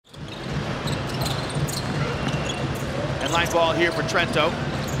Line ball here for Trento.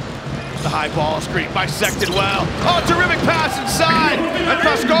 The high ball screen bisected well. Oh, terrific pass inside. And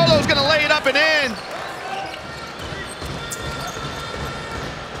Pascolo's gonna lay it up and in.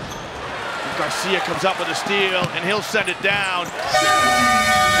 Garcia comes up with a steal, and he'll send it down.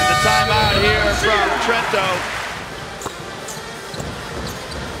 And the timeout here from Trento.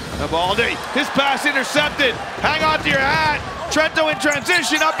 Ebaldi, his pass intercepted. Hang on to your hat. Trento in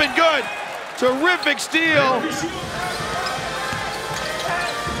transition, up and good. Terrific steal.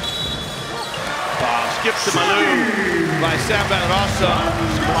 Skips to Malou by Sam Valrosa.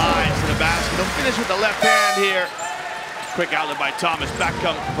 Slides to the basket. He'll finish with the left hand here. Quick outlet by Thomas. Back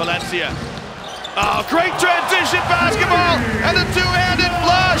comes Valencia. Oh, great transition basketball and a two-handed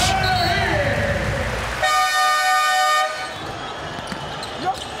flush.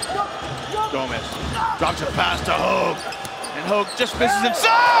 Gomez drops a pass to Hogue, and Hogue just misses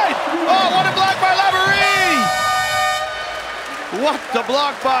inside. Oh, what a block by Laverie! What the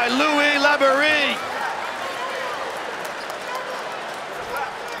block by Louis Laverie!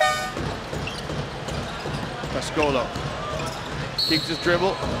 Pascolo keeps his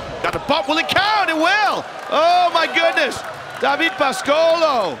dribble. Got a bump. Will it count? It will! Oh my goodness! David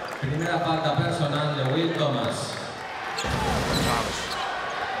Pascolo! Primera falta personal de Will Thomas. Thomas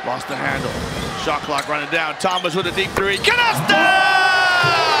lost the handle. Shot clock running down. Thomas with a deep three. Canasta!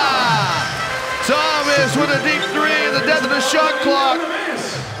 Thomas with a deep three in the death of the shot clock.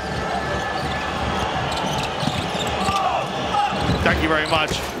 Thank you very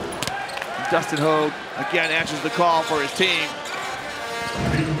much. Dustin Hogue again answers the call for his team.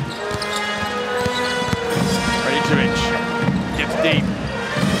 Radicevic gets deep.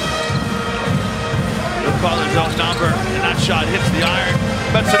 He'll call his own number, and that shot hits the iron.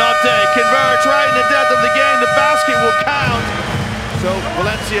 Mezzanotte converts right in the death of the game. The basket will count. So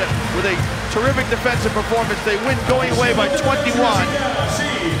Valencia with a terrific defensive performance. They win going away by 21.